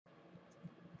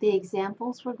The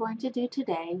examples we're going to do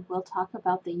today will talk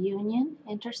about the union,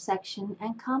 intersection,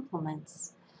 and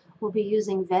complements. We'll be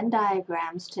using Venn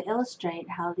diagrams to illustrate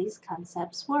how these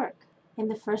concepts work. In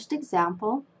the first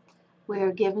example,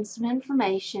 we're given some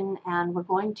information and we're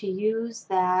going to use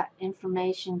that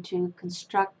information to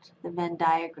construct the Venn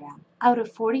diagram. Out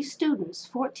of 40 students,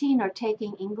 14 are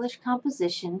taking English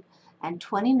composition and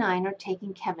 29 are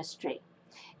taking chemistry.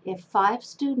 If 5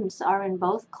 students are in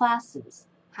both classes,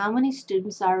 how many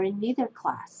students are in neither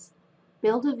class?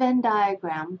 Build a Venn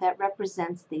diagram that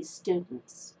represents these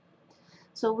students.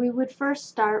 So we would first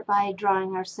start by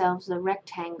drawing ourselves a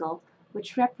rectangle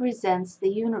which represents the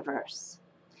universe.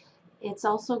 It's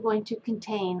also going to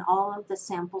contain all of the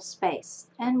sample space,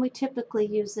 and we typically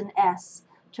use an S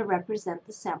to represent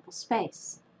the sample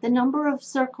space. The number of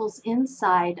circles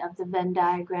inside of the Venn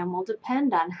diagram will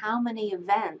depend on how many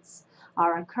events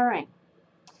are occurring.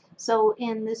 So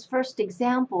in this first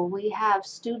example, we have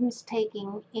students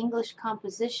taking English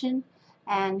composition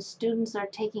and students are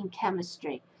taking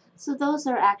chemistry. So those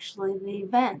are actually the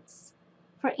events.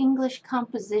 For English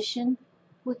composition,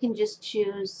 we can just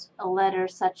choose a letter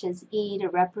such as E to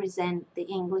represent the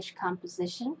English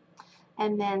composition.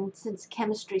 And then since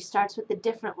chemistry starts with a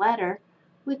different letter,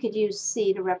 we could use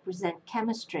C to represent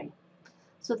chemistry.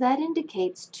 So that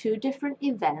indicates 2 different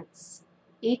events.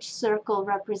 Each circle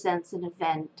represents an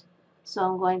event. So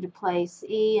I'm going to place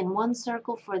E in one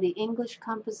circle for the English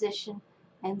composition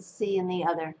and C in the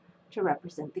other to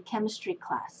represent the chemistry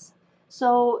class.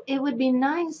 So it would be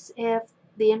nice if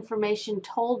the information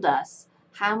told us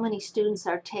how many students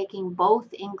are taking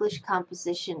both English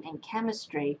composition and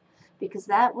chemistry, because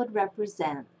that would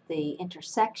represent the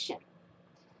intersection.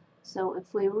 So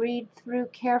if we read through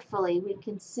carefully, we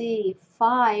can see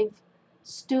 5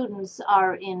 students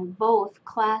are in both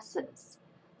classes.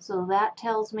 So that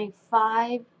tells me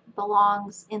 5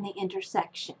 belongs in the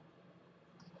intersection.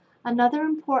 Another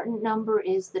important number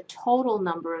is the total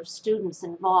number of students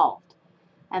involved.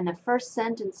 And the first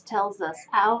sentence tells us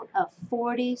out of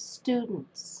 40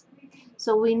 students.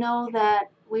 So we know that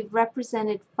we've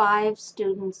represented 5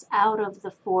 students out of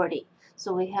the 40.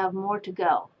 So we have more to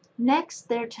go. Next,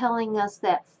 they're telling us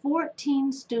that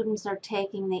 14 students are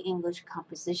taking the English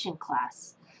composition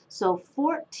class. So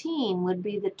 14 would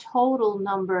be the total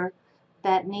number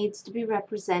that needs to be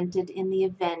represented in the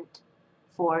event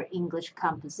for English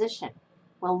composition.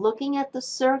 Well, looking at the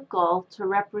circle to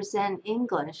represent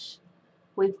English,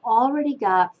 we've already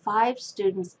got 5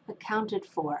 students accounted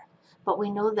for, but we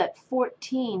know that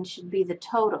 14 should be the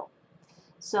total.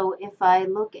 So if I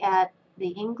look at the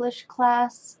English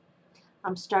class,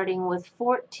 I'm starting with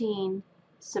 14,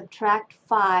 subtract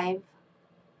 5,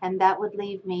 and that would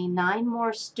leave me 9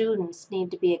 more students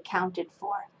need to be accounted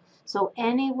for. So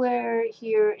anywhere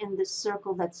here in this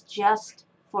circle that's just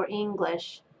for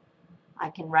English, I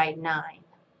can write 9.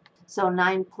 So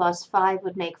 9 plus 5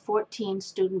 would make 14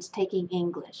 students taking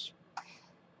English.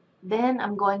 Then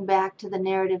I'm going back to the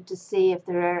narrative to see if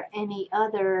there are any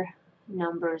other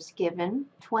numbers given.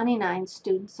 29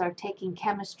 students are taking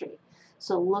chemistry.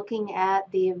 So looking at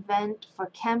the event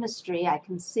for chemistry, I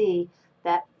can see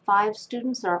that 5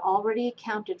 students are already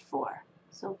accounted for.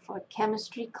 So for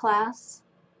chemistry class,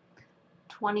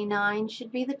 29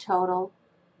 should be the total.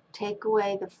 Take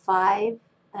away the 5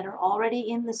 that are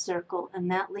already in the circle, and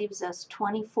that leaves us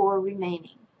 24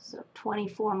 remaining. So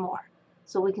 24 more.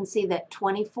 So we can see that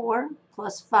 24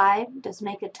 plus 5 does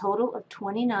make a total of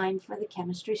 29 for the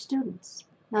chemistry students.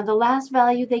 Now the last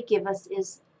value they give us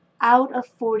is out of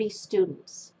 40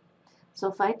 students. So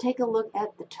if I take a look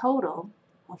at the total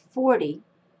of 40,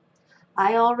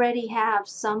 I already have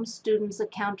some students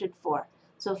accounted for.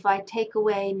 So if I take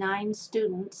away 9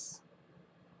 students,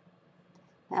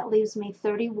 that leaves me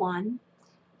 31.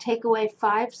 Take away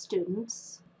 5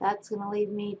 students, that's going to leave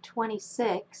me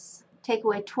 26. Take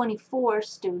away 24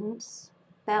 students,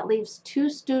 that leaves 2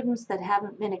 students that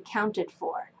haven't been accounted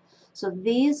for. So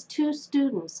these 2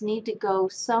 students need to go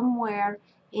somewhere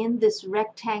in this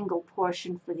rectangle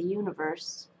portion for the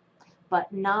universe,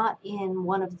 but not in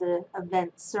one of the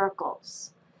event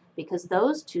circles, because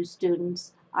those 2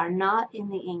 students are not in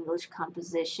the English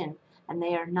composition and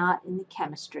they are not in the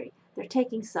chemistry. They're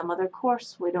taking some other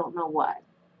course, we don't know what.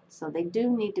 So they do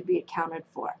need to be accounted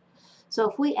for. So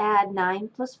if we add 9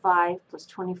 plus 5 plus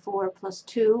 24 plus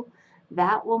 2,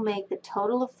 that will make the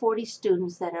total of 40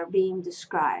 students that are being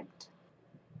described.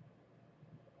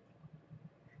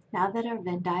 Now that our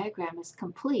Venn diagram is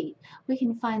complete, we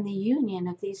can find the union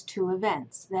of these 2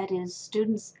 events, that is,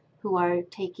 students who are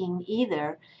taking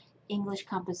either English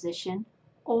composition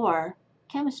or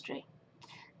chemistry.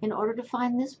 In order to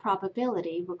find this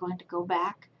probability, we're going to go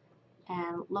back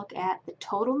and look at the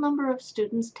total number of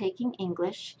students taking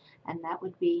English, and that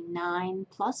would be 9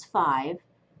 plus 5.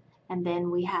 And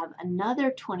then we have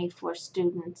another 24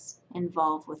 students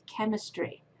involved with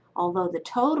chemistry. Although the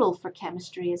total for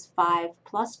chemistry is 5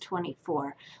 plus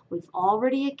 24, we've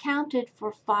already accounted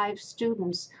for 5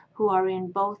 students who are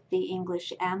in both the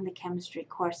English and the chemistry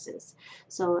courses.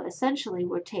 So essentially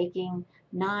we're taking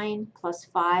 9 plus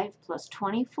 5 plus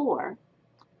 24.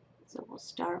 So we'll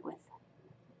start with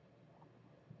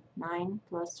 9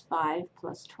 plus 5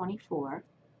 plus 24.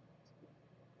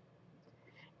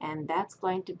 And that's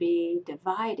going to be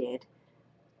divided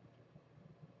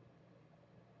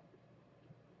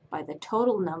by the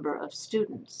total number of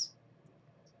students.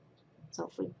 So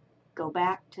if we go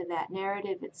back to that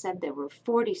narrative, it said there were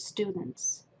 40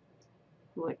 students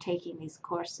who are taking these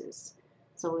courses.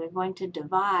 So we're going to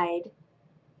divide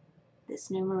this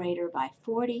numerator by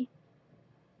 40,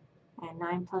 and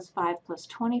 9 plus 5 plus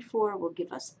 24 will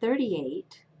give us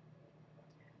 38.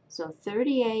 So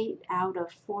 38 out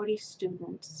of 40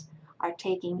 students are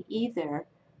taking either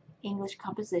English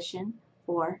composition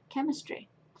or chemistry.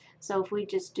 So if we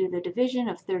just do the division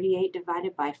of 38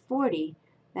 divided by 40,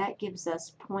 that gives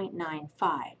us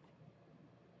 0.95.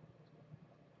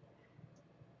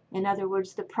 In other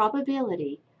words, the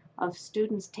probability of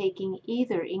students taking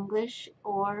either English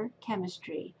or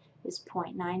chemistry is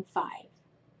 0.95,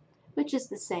 which is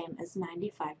the same as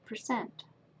 95%.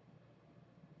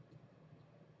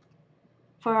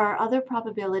 For our other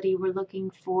probability, we're looking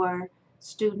for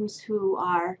students who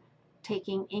are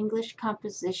taking English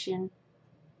composition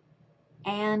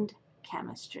and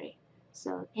chemistry.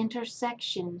 So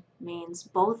intersection means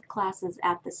both classes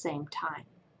at the same time.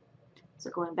 So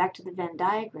going back to the Venn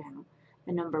diagram,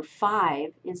 the number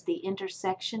 5 is the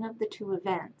intersection of the two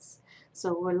events.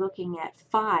 So we're looking at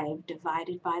 5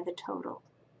 divided by the total.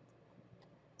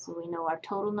 So we know our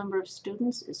total number of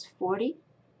students is 40.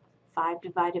 5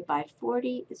 divided by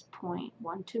 40 is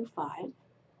 0.125.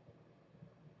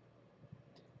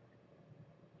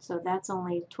 So that's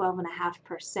only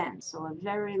 12.5%. So a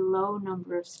very low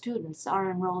number of students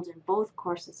are enrolled in both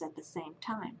courses at the same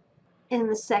time. In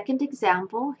the second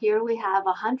example, here we have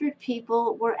 100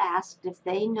 people were asked if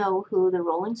they know who the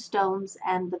Rolling Stones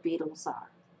and the Beatles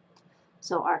are.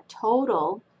 So our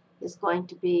total is going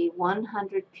to be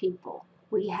 100 people.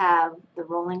 We have the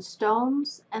Rolling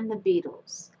Stones and the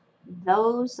Beatles.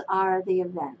 Those are the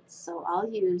events. So I'll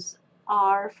use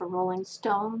R for Rolling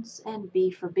Stones and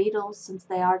B for Beatles since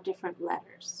they are different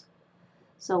letters.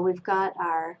 So we've got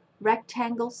our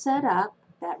rectangle set up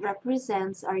that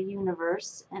represents our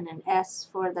universe and an S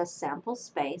for the sample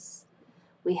space.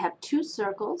 We have 2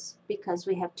 circles because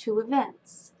we have 2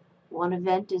 events. One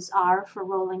event is R for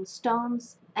Rolling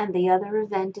Stones and the other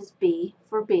event is B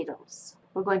for Beatles.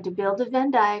 We're going to build a Venn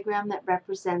diagram that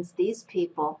represents these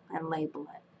people and label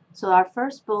it. So our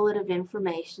first bullet of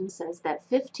information says that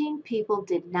 15 people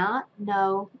did not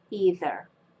know either.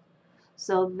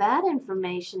 So that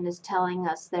information is telling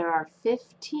us there are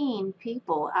 15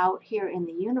 people out here in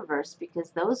the universe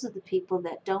because those are the people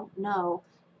that don't know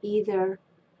either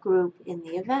group in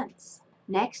the events.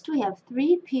 Next, we have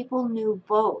 3 people knew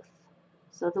both.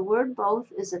 So the word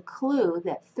both is a clue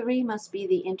that 3 must be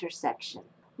the intersection.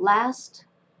 Last,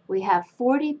 we have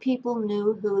 40 people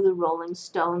knew who the Rolling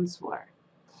Stones were.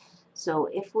 So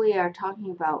if we are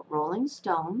talking about Rolling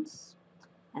Stones,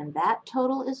 and that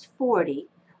total is 40,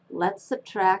 let's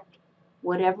subtract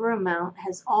whatever amount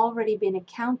has already been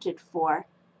accounted for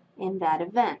in that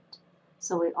event.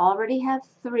 So we already have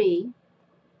 3,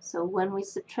 so when we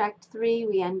subtract 3,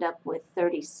 we end up with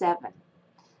 37.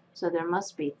 So there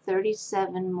must be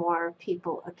 37 more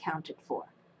people accounted for.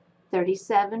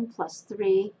 37 plus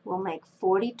 3 will make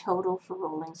 40 total for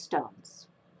Rolling Stones.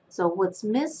 So what's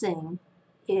missing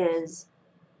is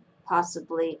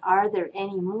possibly, are there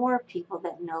any more people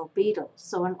that know Beatles?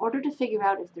 So in order to figure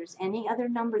out if there's any other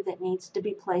number that needs to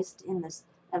be placed in this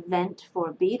event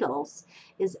for Beatles,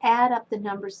 is add up the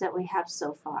numbers that we have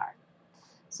so far.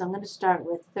 So I'm going to start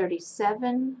with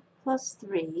 37 plus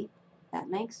 3, that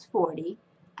makes 40.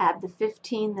 Add the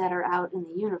 15 that are out in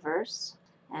the universe,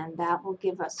 and that will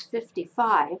give us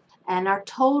 55. And our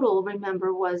total,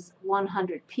 remember, was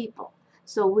 100 people.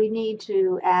 So we need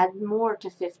to add more to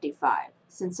 55.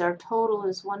 Since our total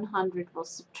is 100, we'll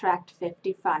subtract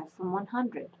 55 from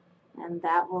 100. And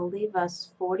that will leave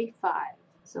us 45.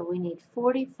 So we need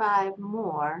 45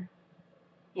 more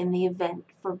in the event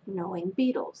for knowing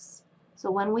Beatles.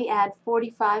 So when we add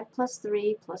 45 plus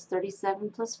 3 plus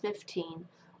 37 plus 15,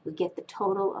 we get the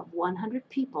total of 100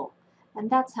 people. And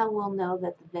that's how we'll know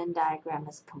that the Venn diagram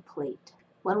is complete.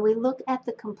 When we look at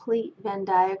the complete Venn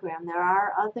diagram, there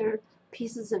are other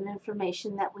pieces of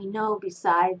information that we know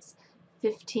besides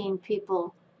 15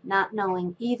 people not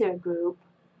knowing either group,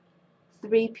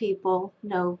 3 people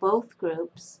know both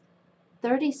groups.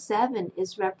 37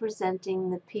 is representing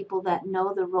the people that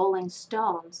know the Rolling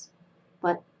Stones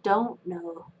but don't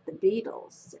know the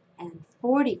Beatles. And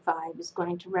 45 is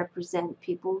going to represent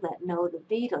people that know the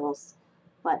Beatles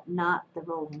but not the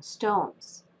Rolling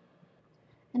Stones.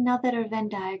 And now that our Venn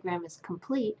diagram is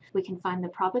complete, we can find the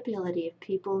probability of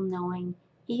people knowing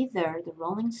either the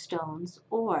Rolling Stones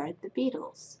or the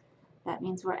Beatles. That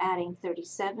means we're adding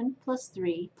 37 plus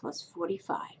 3 plus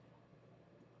 45.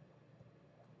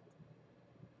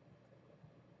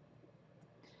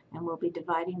 And we'll be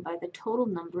dividing by the total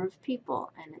number of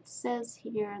people. And it says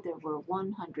here there were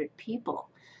 100 people.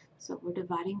 So we're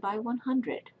dividing by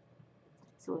 100.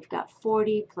 So we've got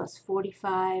 40 plus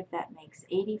 45, that makes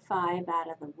 85 out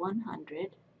of the 100,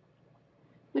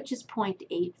 which is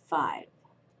 0.85.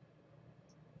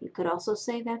 You could also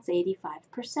say that's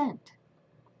 85%.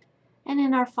 And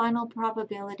in our final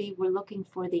probability, we're looking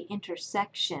for the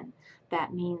intersection.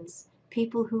 That means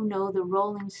people who know the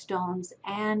Rolling Stones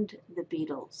and the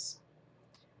Beatles.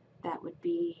 That would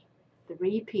be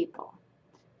 3 people.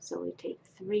 So we take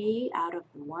 3 out of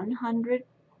 100.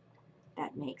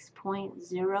 That makes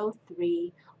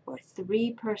 0.03, or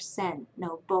 3%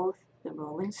 know both the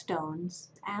Rolling Stones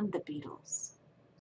and the Beatles.